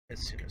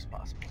as soon as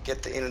possible.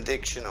 Get the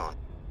interdiction on.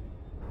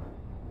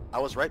 I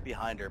was right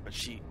behind her, but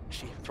she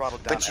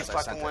throttled down. But you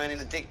fucking weren't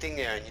interdicting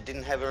her, and you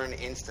didn't have her in an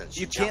instance.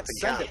 You can't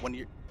send it when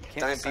you.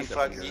 Don't be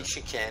fucking. Yes,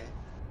 you can.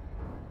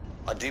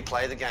 I do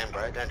play the game,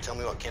 bro. Don't tell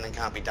me what can and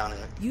can't be done in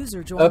it.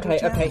 User joined.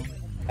 Okay.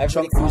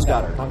 Chunk Fu's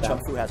got her.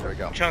 Chunk Fu has her.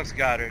 Go. Chunk's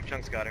got her.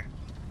 Chunk's got her.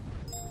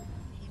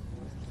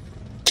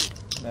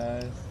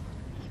 Nice.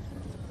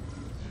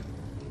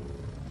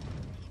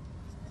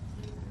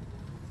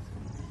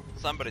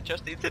 Somebody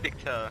just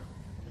interdict her.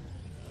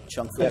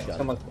 Chunk Fu has got her.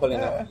 Someone's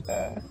pulling up.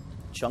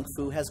 Chunk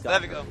Fu has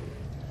got her. There we go.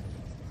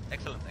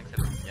 Excellent,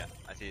 excellent. Yeah,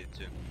 I see it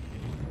too.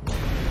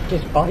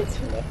 Just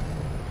biting her.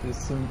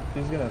 He's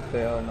gonna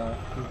fail now.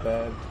 He's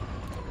bad.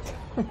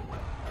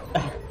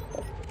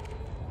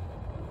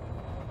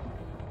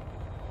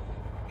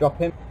 Drop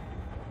him.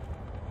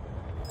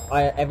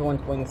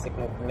 Everyone's wing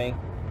signal for me.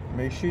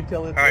 Make sure you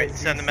tell it. Alright,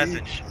 send the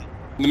message.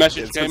 The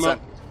message came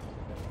up.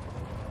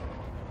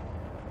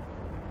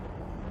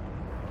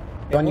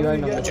 You're on your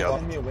own.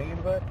 Send me a wing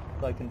invite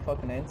so I can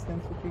fucking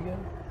instance with you guys.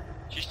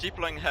 She's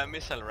deploying her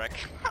missile rack.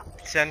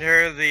 Send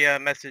her the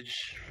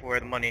message for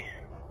the money.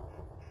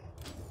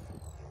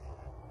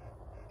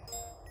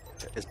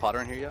 Is Potter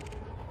in here yet?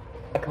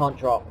 I can't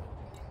drop.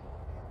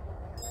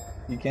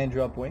 You can't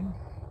drop wing?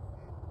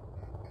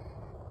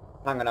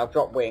 Hang on, I'll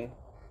drop wing.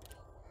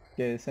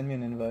 Yeah, send me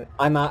an invite.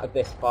 I'm out of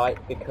this fight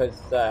because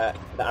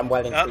I'm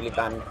well and truly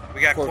banned.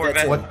 We got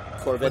Corvette.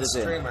 Corvette is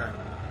in.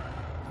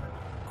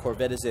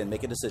 Corvette is in.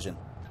 Make a decision.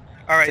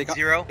 Alright,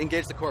 Zero.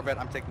 Engage the Corvette.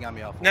 I'm taking on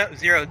Meowful. No,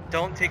 Zero.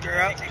 Don't take her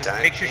out.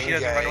 Just make sure she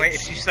doesn't run away.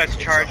 If she starts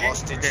charging,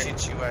 it's a hostage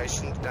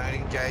situation. Don't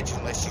engage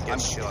unless you get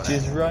shot.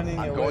 She's running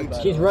away.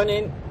 She's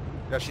running.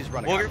 Yeah, she's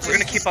running. We're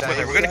gonna keep up with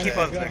her. We're gonna keep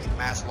up with her.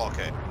 Mass lock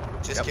her.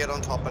 Just get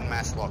on top and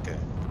mass lock her.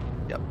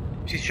 Yep.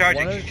 She's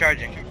charging. She's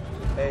charging.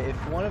 Hey,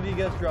 if one of you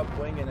guys drop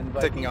wing and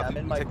invite me, I'm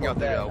in my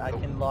Corvette. I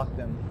can lock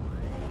them.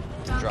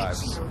 Drive.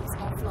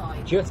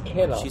 Just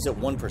kill her. She's at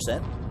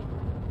 1%.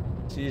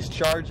 She's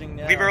charging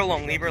now. Leave her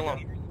alone. Leave her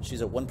alone.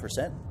 She's at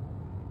 1%.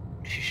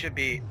 She should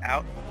be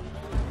out.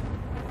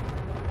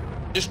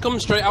 Just come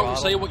straight out and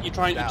say what you're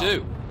trying to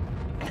do.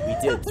 We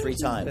did 3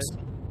 times.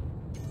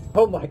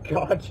 Oh my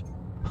god.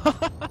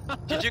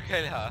 Did you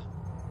kill her?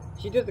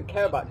 She doesn't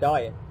care about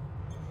dying.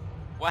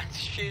 What?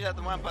 She's at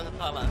the one by the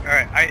pallet.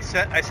 Alright, I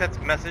sent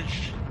a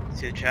message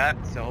to the chat,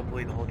 so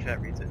hopefully the whole chat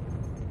reads it.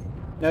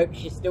 No,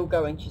 she's still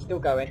going. She's still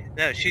going.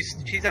 No, she's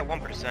at 1%.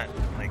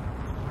 Like,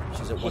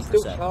 she's at 1%. She's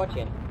still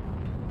charging.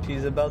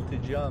 She's about to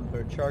jump.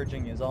 Her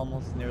charging is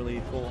almost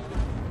nearly full.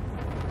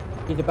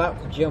 She's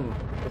about to jump.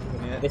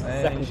 This is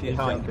seconds she's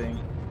behind. jumping.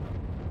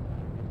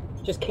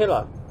 Just kill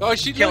her. Oh,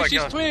 she's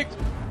twigged.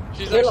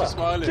 She's Kill actually her.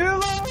 smiling.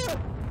 Kill her!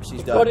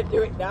 She's Got to done.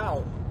 do it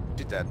now.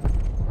 She's dead.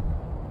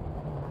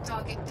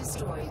 Target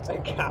destroyed.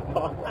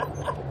 Kappa.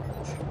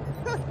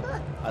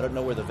 I don't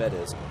know where the vet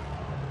is.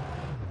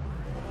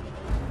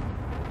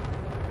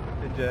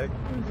 Eject.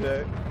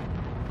 Eject.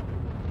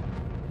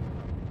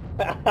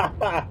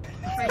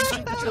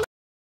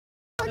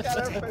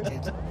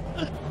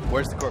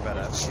 Where's the Corvette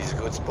at? She's a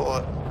good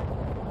sport.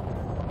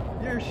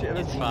 Your shit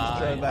is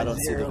fine. I don't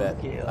see the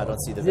vet. I don't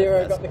see the vet.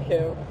 Zero got the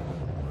kill.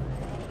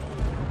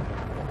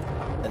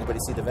 Anybody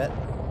see the vet?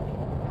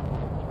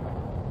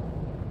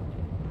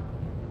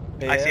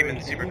 Hey, I see him in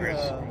Eric, the Super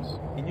Cruise.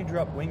 Can you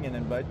drop wing and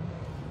invite?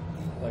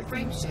 Like,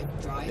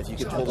 Frameshift drive. If you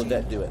can pull the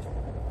vet, do it.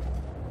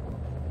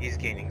 he's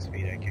gaining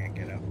speed. I can't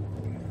get out.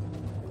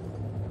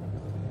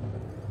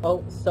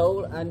 Oh,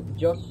 Soul and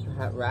Josh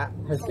Rat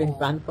has been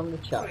banned from the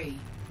chat. 3.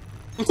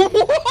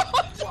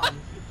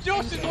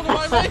 Josh is one of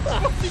my mates.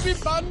 What have you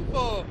been banned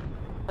for?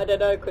 I don't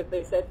know, because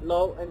they said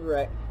LOL and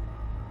Wreck.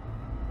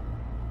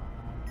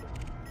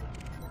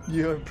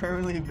 you're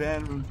permanently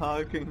banned from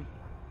talking.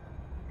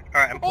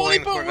 Alright, I'm All he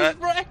pulling the put was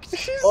Corvette.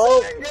 wrecked.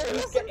 Oh,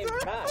 he's getting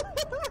mad.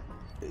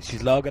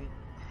 She's logging.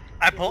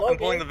 I'm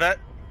pulling the vet.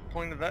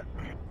 Pulling the vet.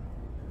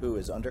 Who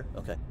is under?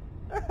 Okay.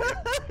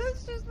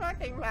 She's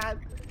fucking mad.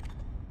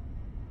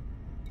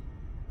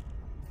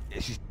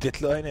 She's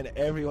declining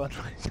everyone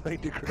trying to create.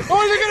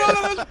 Oh, look at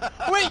all of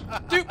us! Wait,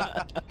 dude,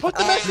 put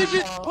the message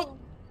in.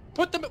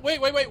 Put the.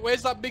 Wait.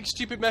 Where's that big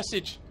stupid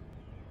message?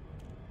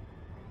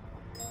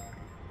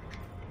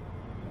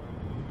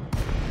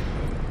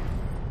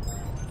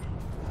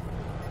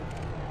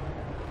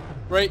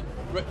 Right,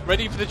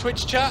 ready for the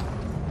Twitch chat?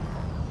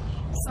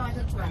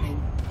 Silent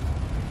running.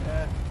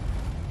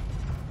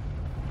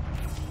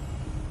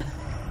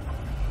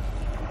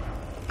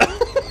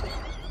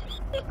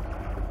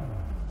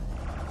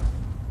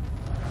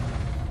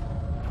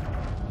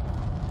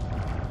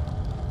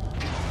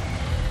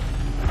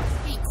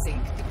 Heat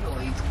sink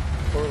deployed.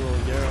 Poor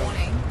little girl.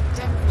 Warning,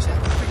 temperature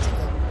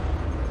critical.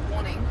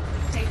 Warning,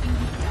 taking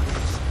heat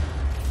damage.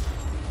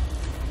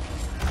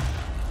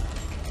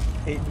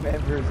 8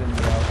 members in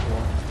the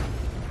outflow.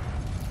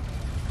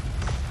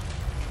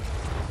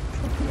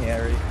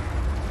 Harry.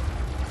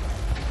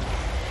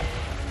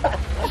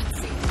 Heat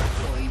sink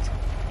deployed.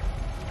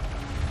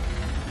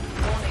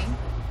 Warning,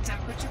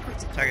 temperature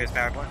critical. Target is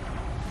power plant.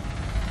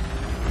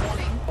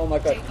 Warning, Oh my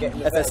god, get in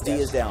the FSD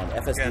vent. is down.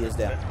 FSD is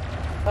down.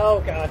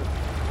 Oh god.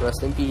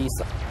 Rest in peace.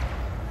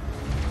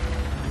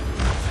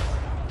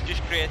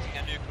 Just creating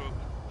a new group.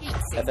 Heat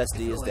sink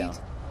FSD is deployed. down.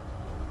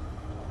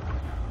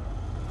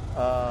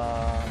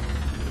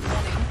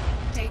 Warning.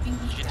 Taking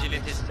heat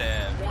Utilities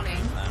damage. Warning.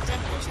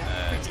 Temperature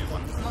critical.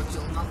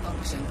 Module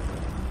malfunction.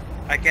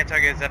 I can't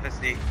target his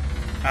FSD.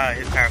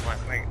 His power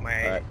plant.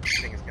 My Alright.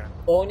 thing is gone.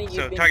 Only you've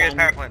So been target his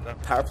power banned. plant though.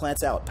 Power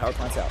plant's out. Power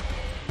plant's out.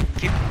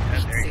 Keep.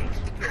 Heat There he sink goes.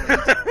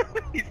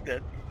 deployed. He's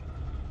dead.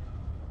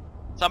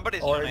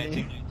 Somebody's Or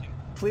donating. me.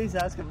 Please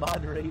ask a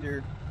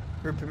moderator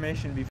for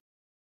permission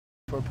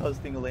before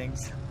posting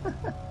links.